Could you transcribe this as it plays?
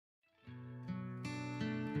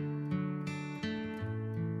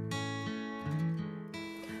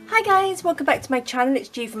Hi guys, welcome back to my channel. It's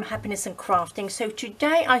G from Happiness and Crafting. So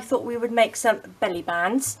today I thought we would make some belly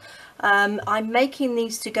bands. I'm making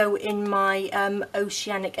these to go in my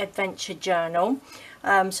Oceanic adventure journal.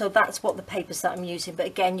 So that's what the papers that I'm using, but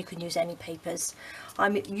again you can use any papers.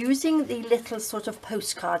 I'm using the little sort of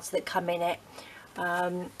postcards that come in it,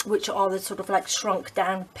 which are the sort of like shrunk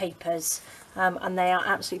down papers, and they are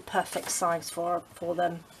absolutely perfect size for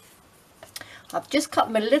them. I've just cut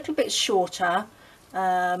them a little bit shorter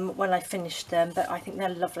when I finished them, but I think they're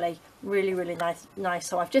lovely, really nice.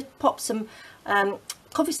 So I've just popped some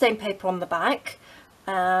coffee stain paper on the back,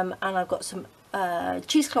 and I've got some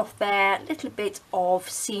cheesecloth there, a little bit of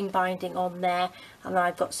seam binding on there, and then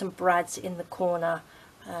I've got some brads in the corner,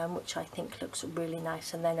 which I think looks really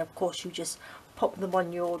nice. And then of course you just pop them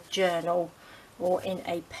on your journal or in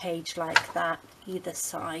a page like that either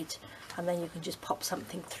side, and then you can just pop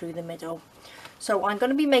something through the middle. So I'm going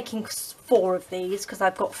to be making 4 of these because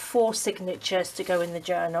I've got 4 signatures to go in the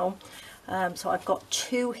journal. So I've got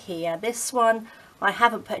 2 here. This one I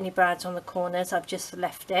haven't put any brads on the corners, I've just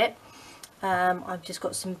left it. I've just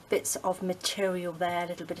got some bits of material there, a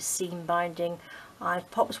little bit of seam binding. I've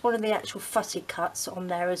popped one of the actual fussy cuts on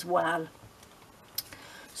there as well.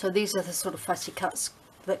 So these are the sort of fussy cuts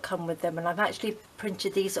that come with them, and I've actually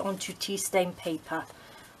printed these onto tea stain paper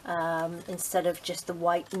instead of just the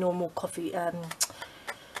white normal coffee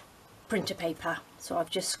printer paper. So I've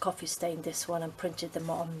just coffee stained this one and printed them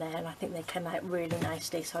on there, and I think they came out really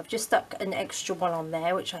nicely. So I've just stuck an extra one on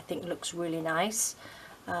there which I think looks really nice.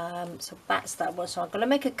 So that's that one. So I'm going to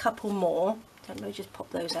make a couple more. Let me just pop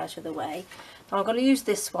those out of the way. Now I'm going to use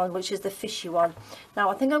this one, which is the fishy one.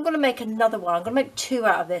 Now I think I'm going to make another one. I'm going to make 2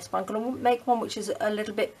 out of this, but I'm going to make one which is a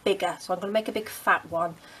little bit bigger. So I'm going to make a big fat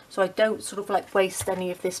one, so I don't sort of like waste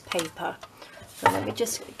any of this paper. So let me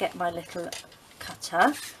just get my little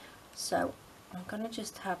cutter. So I'm going to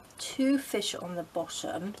just have 2 fish on the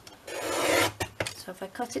bottom. So if I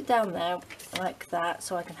cut it down there like that,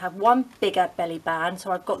 so I can have one bigger belly band.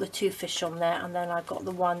 So I've got the 2 fish on there, and then I've got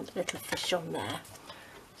the 1 little fish on there.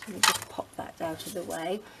 So let me just pop that out of the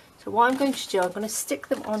way. So what I'm going to do, I'm going to stick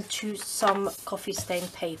them onto some coffee stain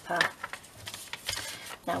paper.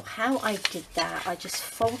 Now how I did that, I just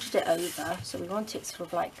folded it over, so we want it sort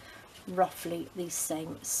of like roughly the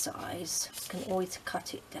same size. You can always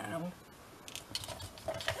cut it down.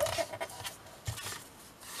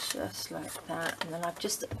 Just like that, and then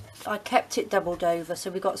I kept it doubled over,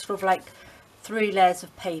 so we've got sort of like 3 layers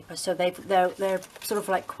of paper, so they're sort of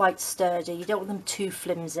like quite sturdy. You don't want them too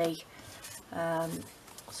flimsy.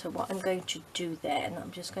 So what I'm going to do then,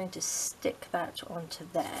 I'm just going to stick that onto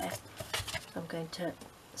there. I'm going to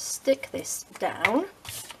stick this down.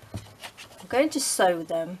 I'm going to sew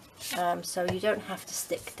them, so you don't have to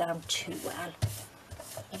stick down too well.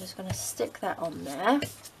 I'm just going to stick that on there.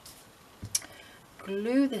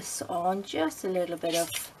 Glue this on, just a little bit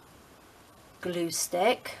of glue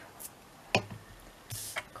stick,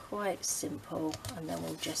 quite simple, and then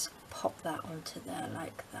we'll just pop that onto there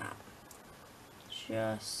like that,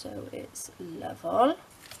 just so it's level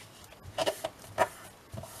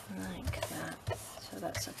like that. So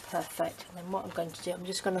that's a perfect. And then what I'm going to do, I'm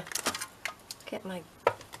just going to get my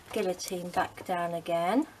guillotine back down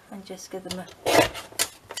again and just give them a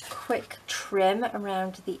quick trim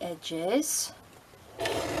around the edges.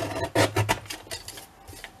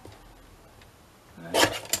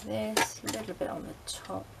 This a little bit on the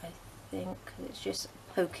top, I think, it's just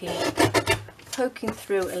poking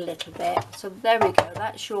through a little bit. So there we go,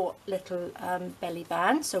 that's your little belly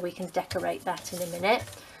band, so we can decorate that in a minute.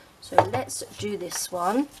 So let's do this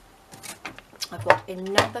one. I've got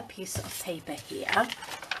another piece of paper here.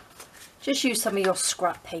 Just use some of your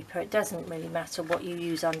scrap paper, it doesn't really matter what you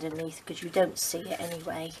use underneath because you don't see it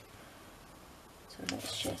anyway. So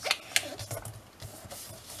let's just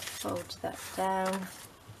fold that down,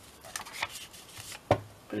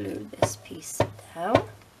 glue this piece down.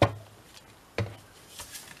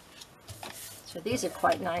 So these are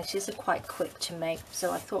quite nice, these are quite quick to make,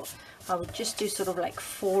 so I thought I would just do sort of like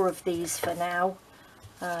 4 of these for now,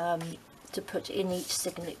 to put in each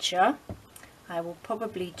signature. I will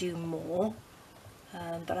probably do more,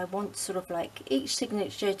 but I want sort of like each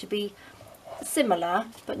signature to be similar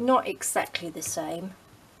but not exactly the same.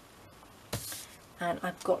 And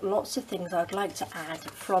I've got lots of things I'd like to add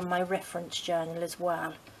from my reference journal as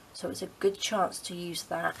well, so it's a good chance to use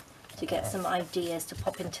that to get some ideas to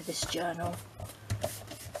pop into this journal.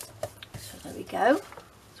 So there we go,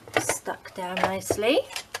 so it's stuck down nicely.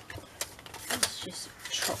 Let's just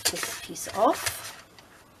chop this piece off.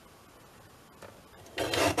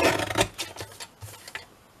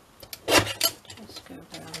 Just go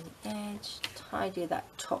around the edge, tidy that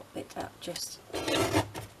top bit up just,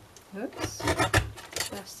 oops,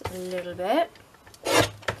 just a little bit.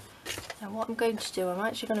 Now what I'm going to do, I'm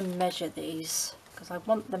actually going to measure these because I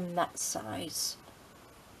want them that size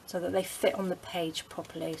so that they fit on the page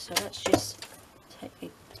properly. So let's just take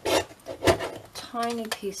a tiny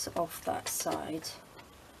piece off that side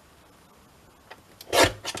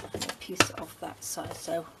and a piece off that side.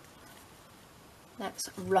 So that's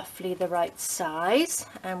roughly the right size,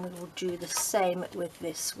 and we will do the same with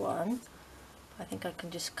this one. I think I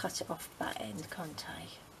can just cut it off that end, can't I?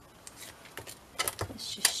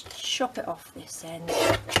 Let's just chop it off this end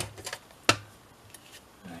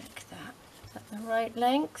like that. Is that the right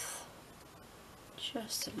length?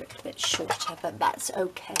 Just a little bit shorter, but that's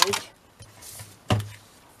okay. Okay,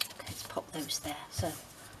 let's pop those there. So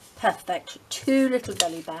perfect, 2 little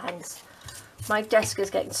belly bands. My desk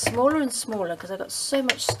is getting smaller and smaller because I've got so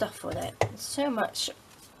much stuff on it, so much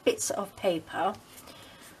bits of paper.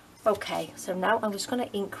 Okay, so now I'm just going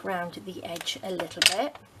to ink round the edge a little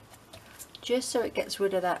bit, just so it gets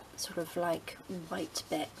rid of that sort of like white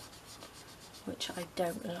bit, which I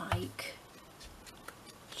don't like.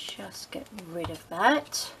 Just get rid of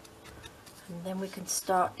that, and then we can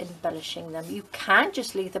start embellishing them. You can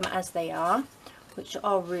just leave them as they are, which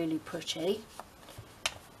are really pretty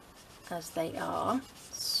as they are.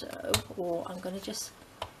 So, or I'm going to just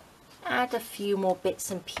add a few more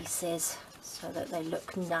bits and pieces so that they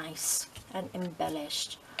look nice and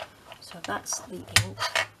embellished. So that's the ink.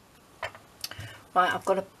 Right, I've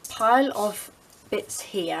got a pile of bits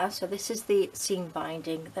here. So this is the seam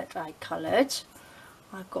binding that I coloured.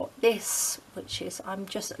 I've got this, which is, I'm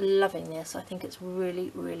just loving this. I think it's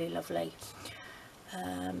really, really lovely.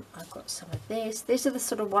 I've got some of this. These are the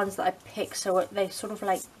sort of ones that I pick, so they sort of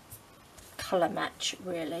like colour match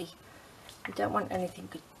really. You don't want anything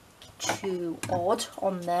too odd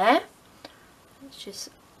on there. Let's just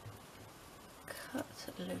cut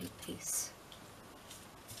a little piece.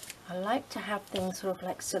 I like to have things sort of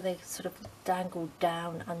like so they sort of dangle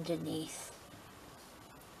down underneath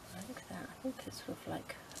like that. I think it's sort of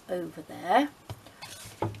like over there.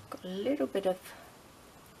 Got a little bit of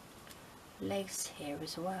lace here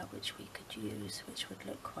as well, which we could use, which would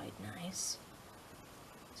look quite nice.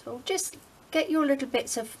 So just get your little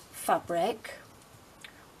bits of fabric,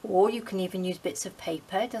 or you can even use bits of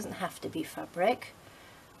paper. It doesn't have to be fabric.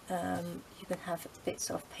 You can have bits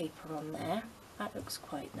of paper on there. That looks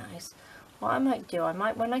quite nice. What I might do, I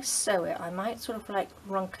might, when I sew it, I might sort of like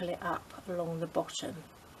wrinkle it up along the bottom,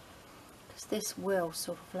 because this will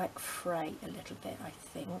sort of like fray a little bit, I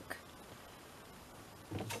think.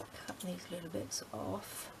 Cut these little bits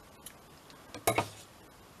off.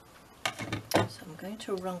 So I'm going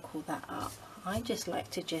to wrinkle that up. I just like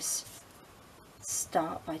to just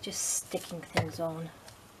start by just sticking things on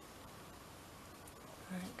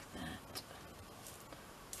like that.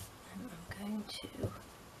 And I'm going to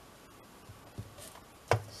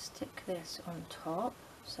stick this on top.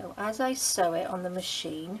 So as I sew it on the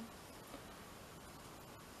machine,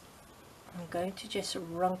 I'm going to just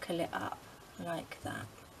wrinkle it up like that.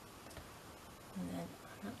 And then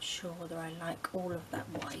I'm not sure whether I like all of that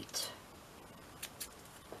white.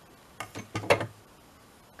 Cut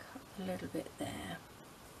a little bit there.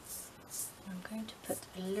 I'm going to put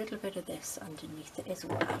a little bit of this underneath it as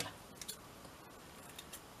well.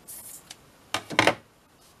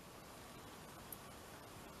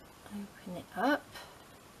 Open it up.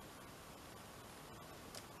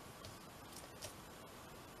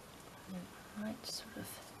 And I might sort of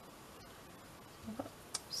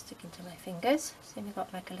sticking to my fingers. See, we've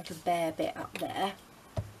got like a little bare bit up there.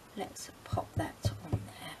 Let's pop that on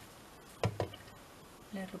there.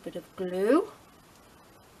 A little bit of glue.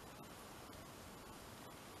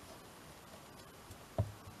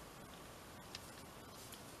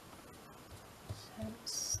 So it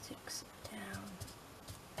sticks down.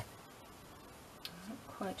 I'm not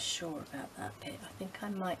quite sure about that bit. I think I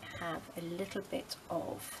might have a little bit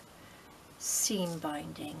of seam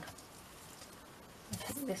binding. I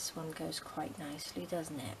think this one goes quite nicely,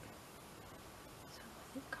 doesn't it? So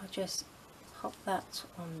I think I'll just pop that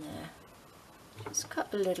on there. Just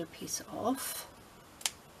cut a little piece off.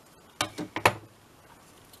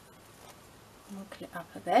 Wrinkle it up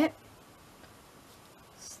a bit.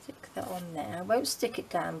 Stick that on there. I won't stick it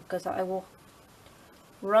down because I will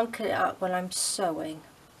wrinkle it up when I'm sewing.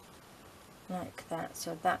 Like that,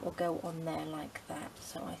 so that will go on there like that.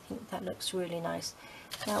 So I think that looks really nice.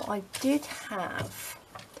 Now I picked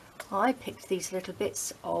these little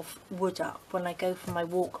bits of wood up when I go for my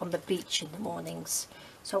walk on the beach in the mornings.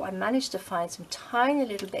 So I managed to find some tiny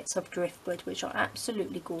little bits of driftwood, which are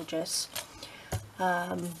absolutely gorgeous.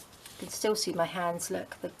 can still see my hands.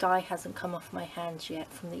 Look, the dye hasn't come off my hands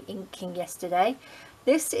yet from the inking yesterday.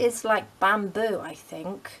 This is like bamboo, I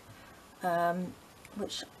think,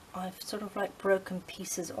 which I've sort of like broken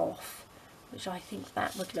pieces off, which I think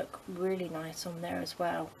that would look really nice on there as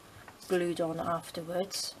well, glued on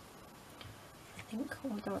afterwards. I think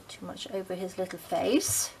we don't want too much over his little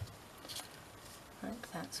face,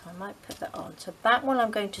 like that, so I might put that on. So that one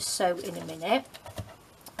I'm going to sew in a minute,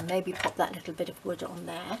 and maybe pop that little bit of wood on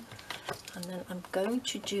there. And then I'm going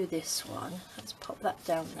to do this one. Let's pop that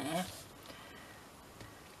down there.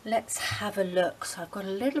 Let's have a look. So I've got a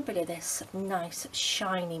little bit of this nice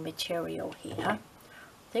shiny material here.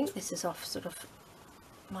 I think this is off sort of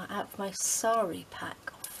out of my sari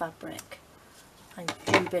pack of fabric, I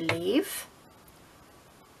do believe.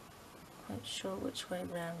 Not sure which way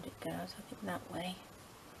round it goes. I think that way.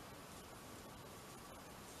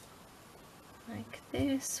 Like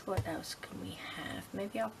this. What else can we have?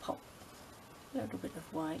 Maybe I'll pop a little bit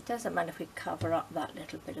of white. Doesn't matter if we cover up that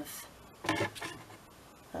little bit of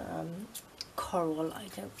coral, I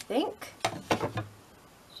don't think.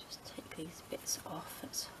 Just take these bits off.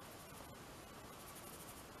 Let's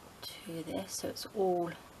do this so it's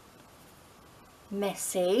all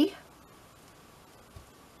messy.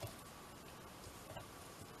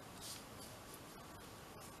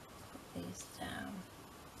 Put these down.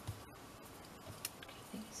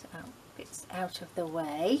 Get these bits out of the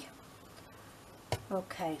way.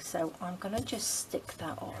 Okay, so I'm going to just stick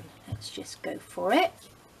that on. Let's just go for it.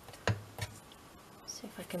 See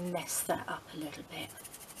if I can mess that up a little bit.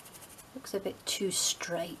 Looks a bit too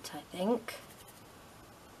straight, I think.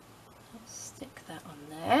 Let's stick that on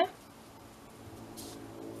there.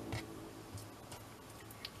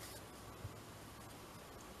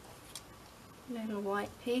 Little white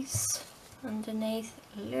piece underneath,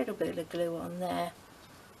 a little bit of glue on there,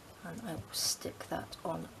 and I will stick that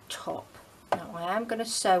on top. Now I am going to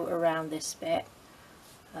sew around this bit,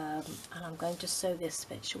 and I'm going to sew this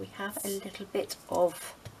bit. Shall we have a little bit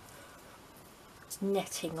of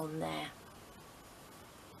netting on there?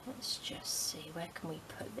 Let's just see, where can we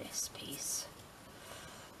put this piece?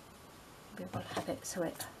 Maybe we'll have it so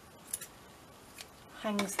it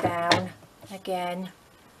hangs down again,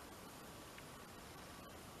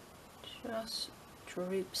 just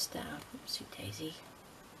droops down. Oopsie daisy,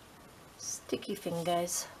 sticky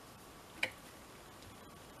fingers.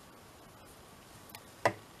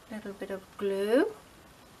 Little bit of glue.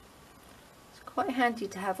 It's quite handy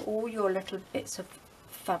to have all your little bits of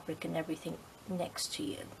fabric and everything next to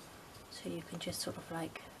you, so you can just sort of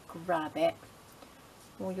like grab it.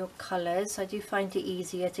 All your colours. I do find it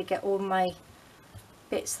easier to get all my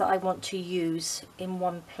bits that I want to use in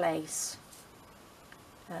one place,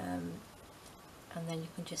 and then you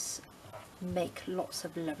can just make lots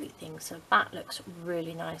of lovely things. So that looks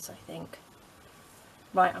really nice, I think.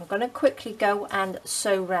 Right, I'm going to quickly go and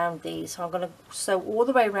sew round these. So I'm going to sew all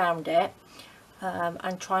the way around it,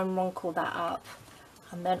 and try and wrinkle that up,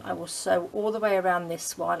 and then I will sew all the way around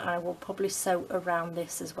this one, and I will probably sew around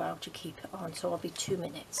this as well to keep it on. So I'll be 2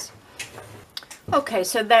 minutes. Okay,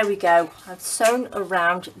 so there we go. I've sewn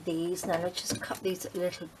around these. Now let's just cut these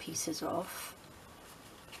little pieces off,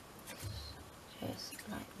 just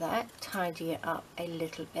like that. Tidy it up a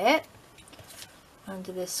little bit.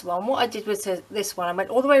 Under this one, what I did was this one, I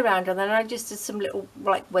went all the way around, and then I just did some little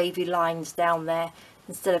like wavy lines down there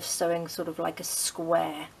instead of sewing sort of like a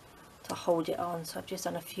square to hold it on. So I've just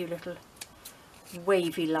done a few little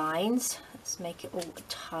wavy lines. Let's make it all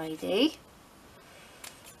tidy.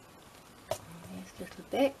 These little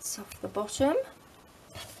bits off the bottom.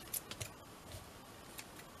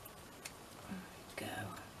 There we go.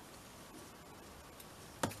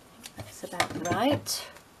 That's about right.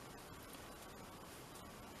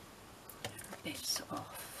 Bits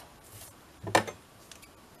off.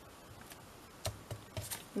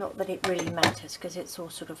 Not that it really matters, because it's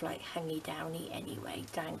all sort of like hangy downy anyway,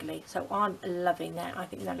 dangly. So I'm loving that. I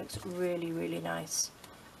think that looks really, really nice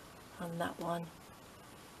on that one.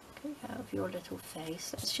 Get out of your little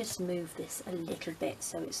face. Let's just move this a little bit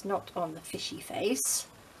so it's not on the fishy face.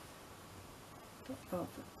 Bit of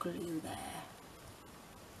glue there.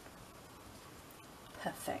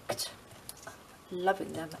 Perfect.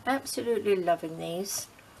 Loving them, absolutely loving these.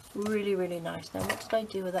 Really, really nice. Now what did I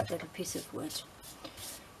do with that little piece of wood?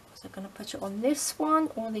 So I'm going to put it on this one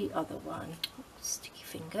or the other one. Sticky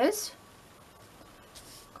fingers.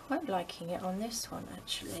 Quite liking it on this one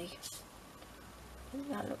actually. I think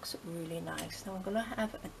that looks really nice. Now I'm going to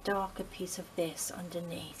have a darker piece of this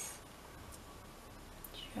underneath.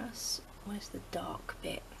 Just, where's the dark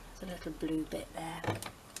bit? There's a little blue bit there.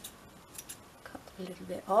 Cut a little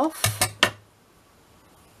bit off.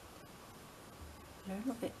 a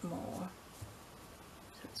little bit more,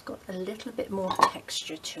 so it's got a little bit more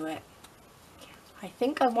texture to it. I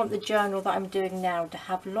think I want the journal that I'm doing now to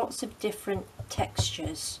have lots of different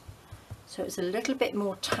textures, so it's a little bit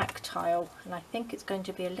more tactile, and I think it's going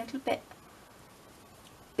to be a little bit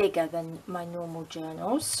bigger than my normal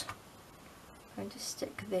journals. I'm going to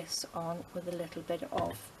stick this on with a little bit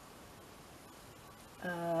of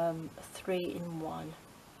 3-in-1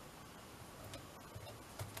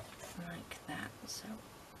 like that. So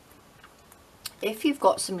if you've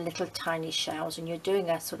got some little tiny shells and you're doing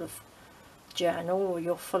a sort of journal, or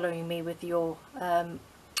you're following me with your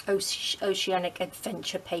Oceanic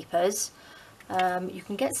adventure papers, you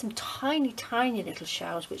can get some tiny little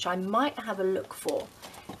shells, which I might have a look for,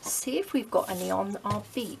 see if we've got any on our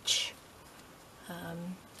beach,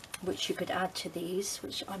 which you could add to these,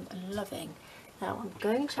 which I'm loving. Now I'm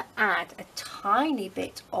going to add a tiny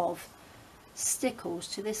bit of stickles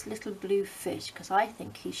to this little blue fish, because I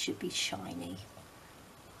think he should be shiny.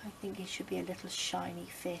 I think he should be a little shiny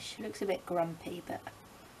fish. He looks a bit grumpy, but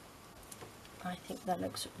I think that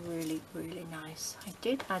looks really nice. I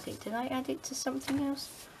did add it. Did I add it to something else?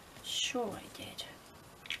 Sure I did.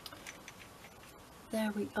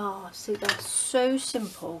 There we are. See, that's so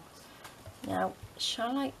simple. Now,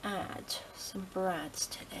 shall I add some brads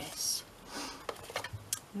to this?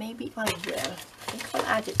 Maybe I will. I think I'll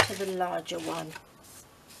add it to the larger one,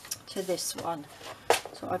 to this one.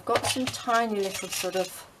 So I've got some tiny little sort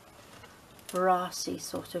of brassy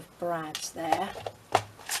sort of brads there.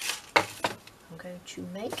 I'm going to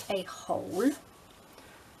make a hole.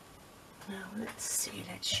 Now let's see,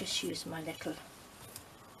 let's just use my little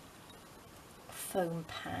foam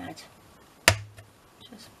pad.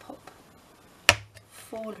 Just pop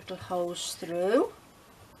 4 little holes through,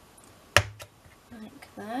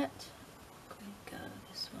 like that. There we go,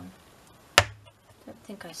 this one. Don't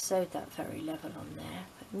think I sewed that very level on there,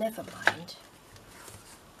 but never mind.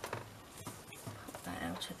 Pop that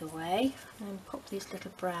out of the way, and then pop these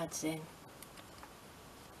little brads in.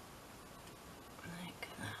 Like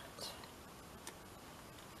that.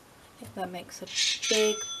 I think that makes a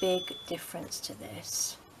big difference to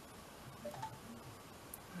this.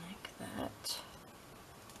 Like that.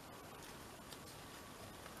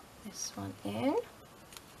 This one in.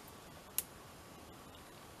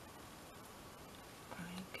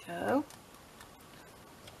 Go.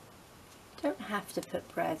 Don't have to put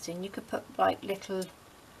brads in, you could put like little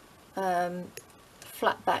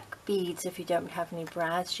flat back beads if you don't have any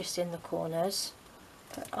brads, just in the corners.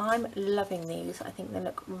 But I'm loving these. I think they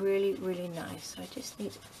look really nice. So I just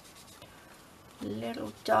need a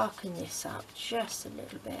little darken this up just a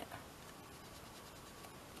little bit,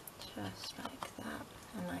 just like that,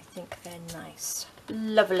 and I think they're nice.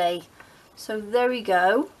 Lovely. So there we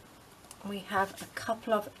go. We have a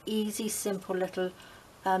couple of easy, simple little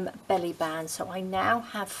belly bands. So I now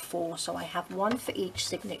have 4, so I have 1 for each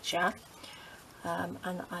signature,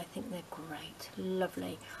 and I think they're great.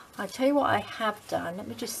 Lovely. I'll tell you what I have done. Let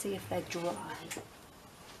me just see if they're dry.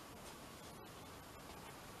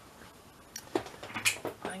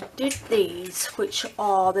 I did these, which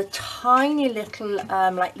are the tiny little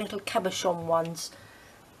like little cabochon ones.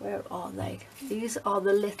 Where are they? These are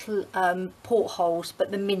the little portholes, but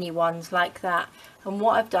the mini ones like that. And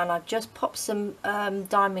what I've done, I've just popped some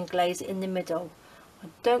diamond glaze in the middle. I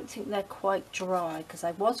don't think they're quite dry, because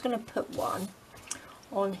I was going to put one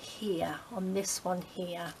on here, on this one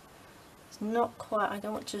here. It's not quite, I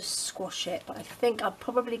don't want to squash it, but I think I'll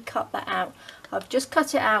probably cut that out. I've just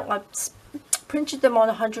cut it out. I've printed them on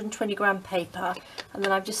 120 gram paper, and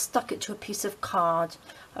then I've just stuck it to a piece of card.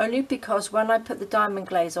 Only because when I put the diamond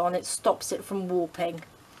glaze on, it stops it from warping.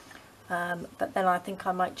 But then I think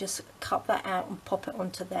I might just cut that out and pop it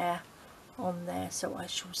onto there, on there, so I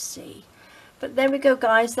shall see. But there we go,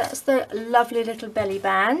 guys. That's the lovely little belly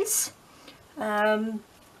bands.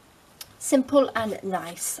 Simple and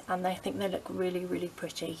nice, and I think they look really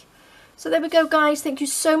pretty. So there we go, guys. Thank you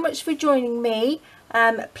so much for joining me.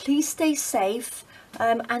 Please stay safe,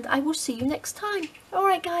 and I will see you next time. All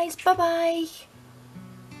right, guys. Bye bye.